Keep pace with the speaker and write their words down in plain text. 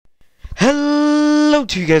Hello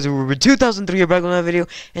to you guys, we're 2003, you're back with another video,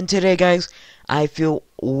 and today guys, I feel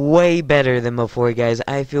way better than before guys.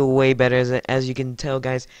 I feel way better, as you can tell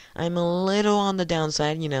guys. I'm a little on the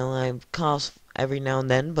downside, you know, I cough every now and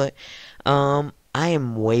then, but I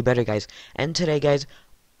am way better guys. And today guys,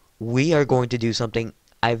 we are going to do something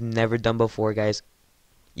I've never done before guys.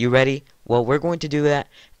 You ready? Well, we're going to do that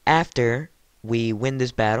after we win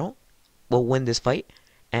this battle. We'll win this fight,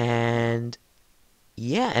 and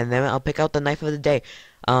yeah, and then I'll pick out the knife of the day.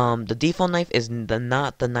 The default knife is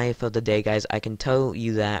not the knife of the day, guys. I can tell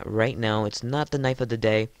you that right now. It's not the knife of the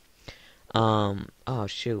day. Oh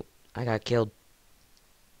shoot, I got killed.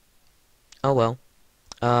 Oh well.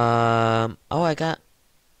 Oh, I got.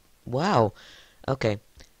 Wow. Okay.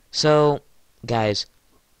 So, guys,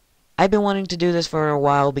 I've been wanting to do this for a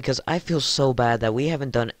while because I feel so bad that we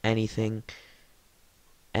haven't done anything,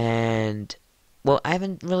 and well, I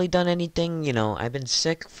haven't really done anything, you know, I've been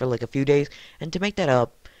sick for like a few days, and to make that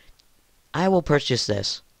up, I will purchase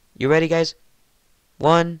this. You ready, guys?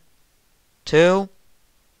 1, 2,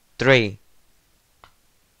 3.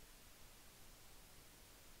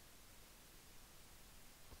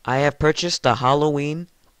 I have purchased the Halloween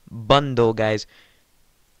bundle, guys.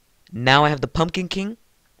 Now I have the Pumpkin King,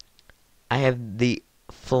 I have the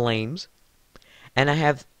Flames, and I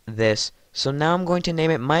have this. So now I'm going to name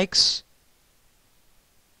it Mike's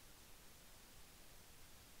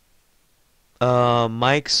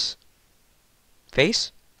Mike's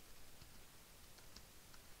face.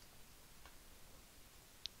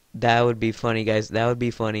 That would be funny, guys. That would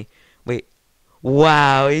be funny. Wait.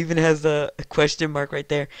 Wow, it even has the question mark right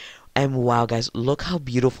there. And wow, guys, look how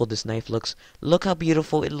beautiful this knife looks. Look how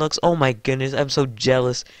beautiful it looks. Oh my goodness, I'm so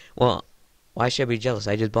jealous. Well, why should I be jealous?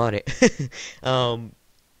 I just bought it.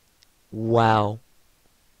 Wow.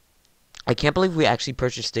 I can't believe we actually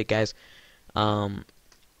purchased it, guys.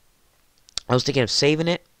 I was thinking of saving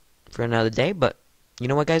it for another day, but you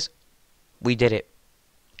know what, guys? We did it.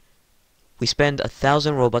 We spend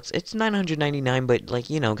 1,000 Robux. It's 999, but like,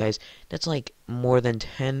 you know, guys, that's like more than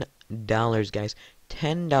 $10, guys.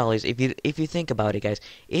 $10. If you think about it, guys.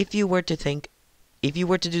 If you were to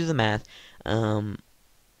do the math, it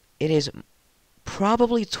is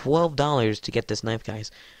probably $12 to get this knife,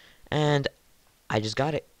 guys. And I just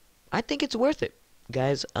got it. I think it's worth it,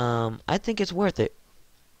 guys. I think it's worth it.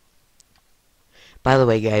 By the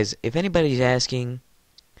way, guys, if anybody's asking,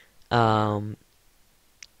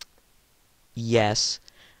 yes,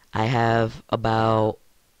 I had about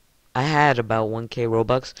 1K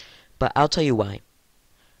Robux, but I'll tell you why.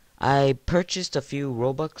 I purchased a few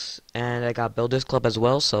Robux, and I got Builders Club as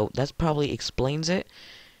well, so that probably explains it.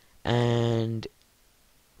 And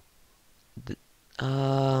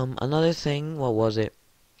another thing, what was it?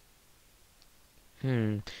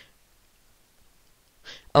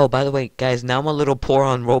 Oh, by the way, guys, now I'm a little poor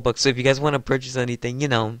on Robux, so if you guys want to purchase anything, you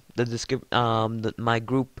know, my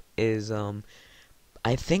group is,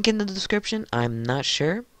 I think in the description. I'm not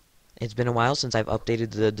sure. It's been a while since I've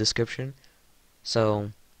updated the description,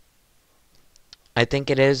 so I think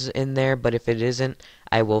it is in there, but if it isn't,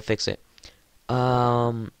 I will fix it.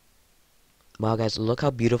 Wow, guys, look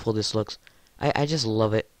how beautiful this looks. I just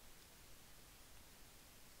love it.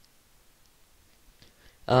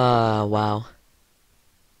 Wow.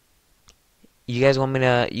 You guys want me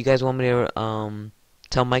to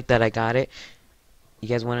tell Mike that I got it? You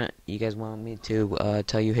guys want me to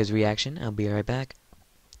tell you his reaction? I'll be right back.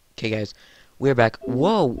 Okay, guys. We're back.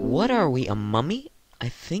 Whoa, what are we, a mummy? I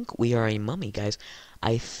think we are a mummy, guys.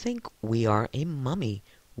 I think we are a mummy.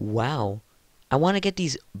 Wow. I want to get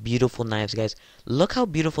these beautiful knives, guys. Look how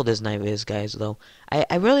beautiful this knife is, guys, though.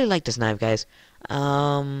 I really like this knife, guys.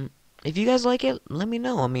 If you guys like it, let me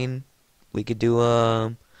know. I mean, we could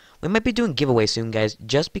do we might be doing giveaways soon, guys,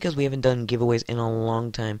 just because we haven't done giveaways in a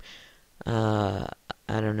long time. I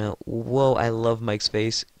don't know. Whoa, I love Mike's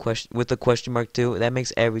face with the question mark too. That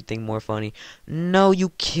makes everything more funny. No, you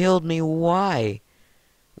killed me. Why?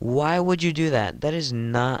 Why would you do that? That is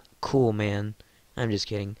not cool, man. I'm just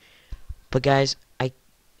kidding. But guys,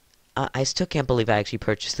 I still can't believe I actually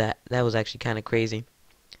purchased that. That was actually kind of crazy.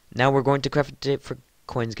 Now we're going to craft it for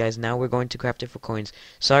coins, guys. Now we're going to craft it for coins.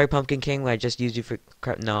 Sorry, Pumpkin King, I just used you for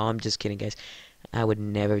craft. No, I'm just kidding, guys. I would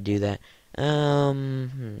never do that.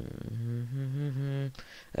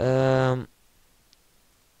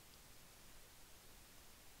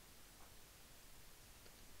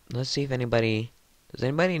 Let's see if does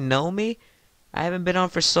anybody know me? I haven't been on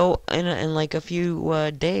for in like a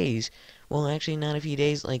few days. Well, actually, not a few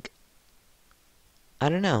days. Like, I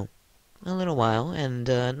don't know, a little while, and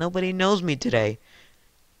nobody knows me today.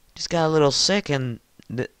 Just got a little sick, and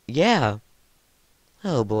yeah.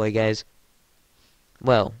 Oh boy, guys.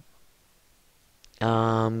 Well,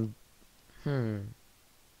 um, hmm.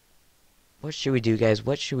 What should we do, guys?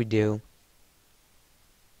 What should we do?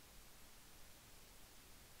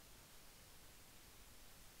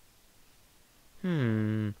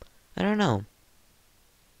 I don't know.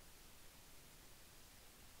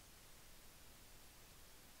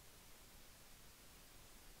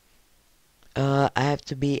 I have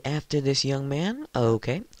to be after this young man?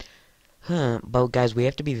 Okay. But guys, we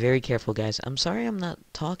have to be very careful, guys. I'm sorry I'm not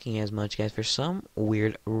talking as much, guys. For some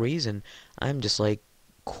weird reason, I'm just like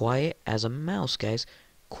quiet as a mouse, guys.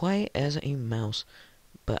 Quiet as a mouse.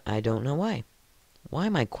 But I don't know why. Why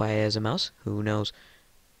am I quiet as a mouse? Who knows?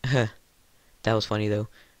 That was funny though.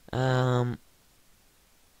 Um,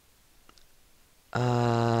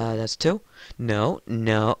 that's two. No,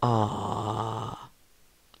 no. Ah,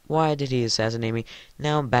 why did he assassinate me?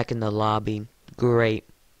 Now I'm back in the lobby. Great.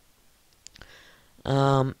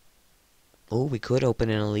 Um, oh, we could open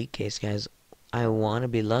an elite case, guys. I want to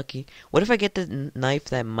be lucky. What if I get the knife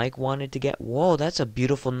that Mike wanted to get? Whoa, that's a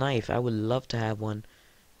beautiful knife. I would love to have one.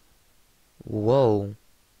 Whoa.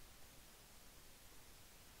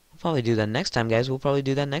 We'll probably do that next time, guys. We'll probably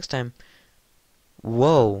do that next time.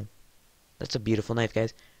 Whoa. That's a beautiful knife,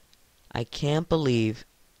 guys. I can't believe.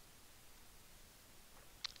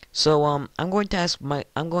 So, I'm going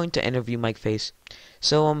to interview Mike Face.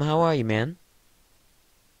 So, how are you, man?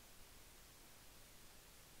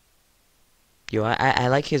 Yo, I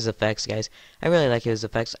like his effects, guys. I really like his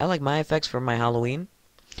effects. I like my effects for my Halloween.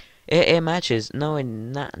 It matches. No,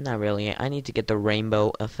 not really. I need to get the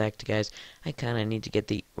rainbow effect, guys. I kind of need to get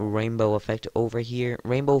the rainbow effect over here.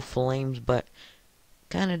 Rainbow flames, but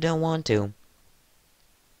kind of don't want to.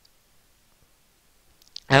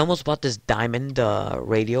 I almost bought this diamond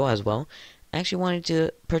radio as well. I actually wanted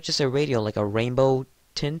to purchase a radio, like a rainbow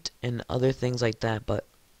tint and other things like that, but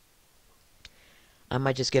I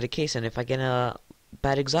might just get a case, and if I get a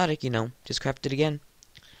bad exotic, you know, just craft it again.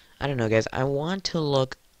 I don't know, guys. I want to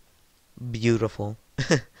look beautiful.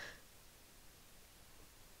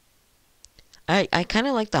 I kind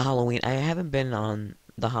of like the Halloween. I haven't been on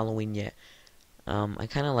the Halloween yet. I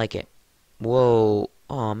kind of like it. Whoa.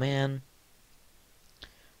 Oh man.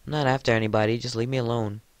 I'm not after anybody. Just leave me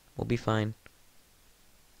alone. We'll be fine.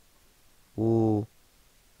 Ooh.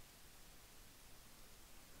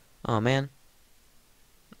 Oh man.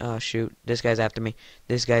 Oh shoot. This guy's after me.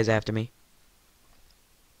 This guy's after me.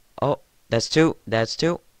 Oh, that's two. That's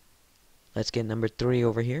two. Let's get number 3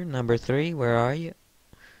 over here. Number 3, where are you?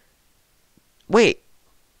 Wait.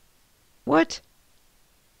 What?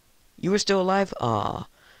 You were still alive? Aw.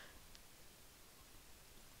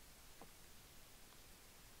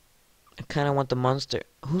 I kind of want the monster.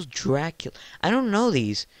 Who's Dracula? I don't know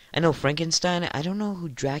these. I know Frankenstein. I don't know who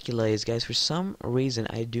Dracula is, guys. For some reason,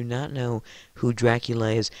 I do not know who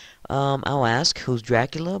Dracula is. I'll ask who's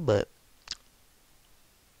Dracula, but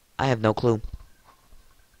I have no clue.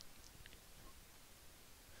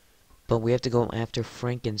 But we have to go after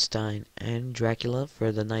Frankenstein and Dracula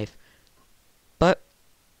for the knife. But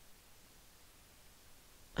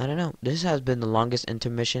I don't know. This has been the longest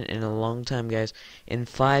intermission in a long time, guys. In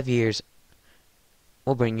 5 years.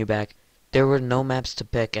 We'll bring you back. There were no maps to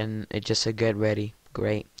pick, and it just said get ready.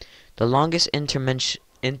 Great. The longest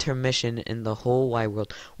intermission in the whole wide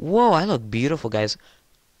world. Whoa, I look beautiful, guys.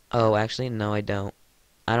 Oh, actually, no, I don't.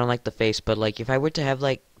 I don't like the face, but like if I were to have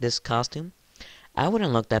like this costume, I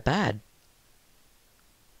wouldn't look that bad.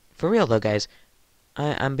 For real though, guys.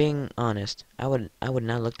 I'm being honest. I would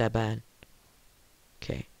not look that bad.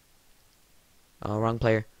 Okay. Oh, wrong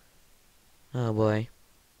player. Oh boy.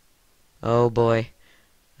 Oh boy.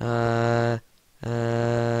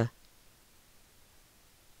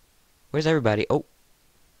 Where's everybody? Oh,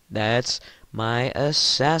 that's my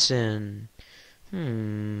assassin.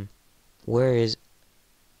 Where is...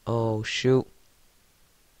 Oh, shoot.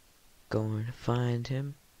 Going to find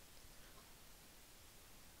him.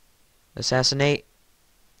 Assassinate.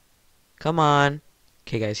 Come on.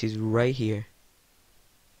 Okay, guys, he's right here.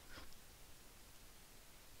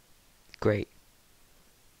 Great.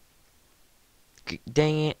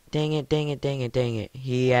 Dang it, dang it, dang it, dang it, dang it.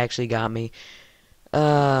 He actually got me.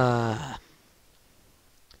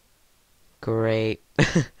 Great.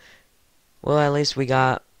 Well, at least we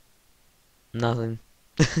got nothing.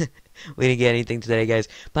 We didn't get anything today, guys.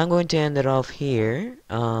 But I'm going to end it off here.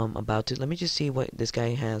 About to... Let me just see what this guy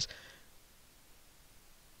has.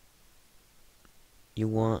 You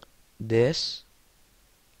want this?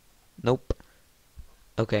 Nope.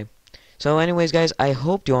 Okay. So anyways, guys, I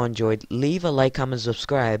hope you all enjoyed. Leave a like, comment,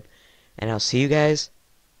 subscribe. And I'll see you guys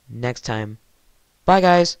next time. Bye,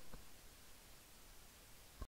 guys.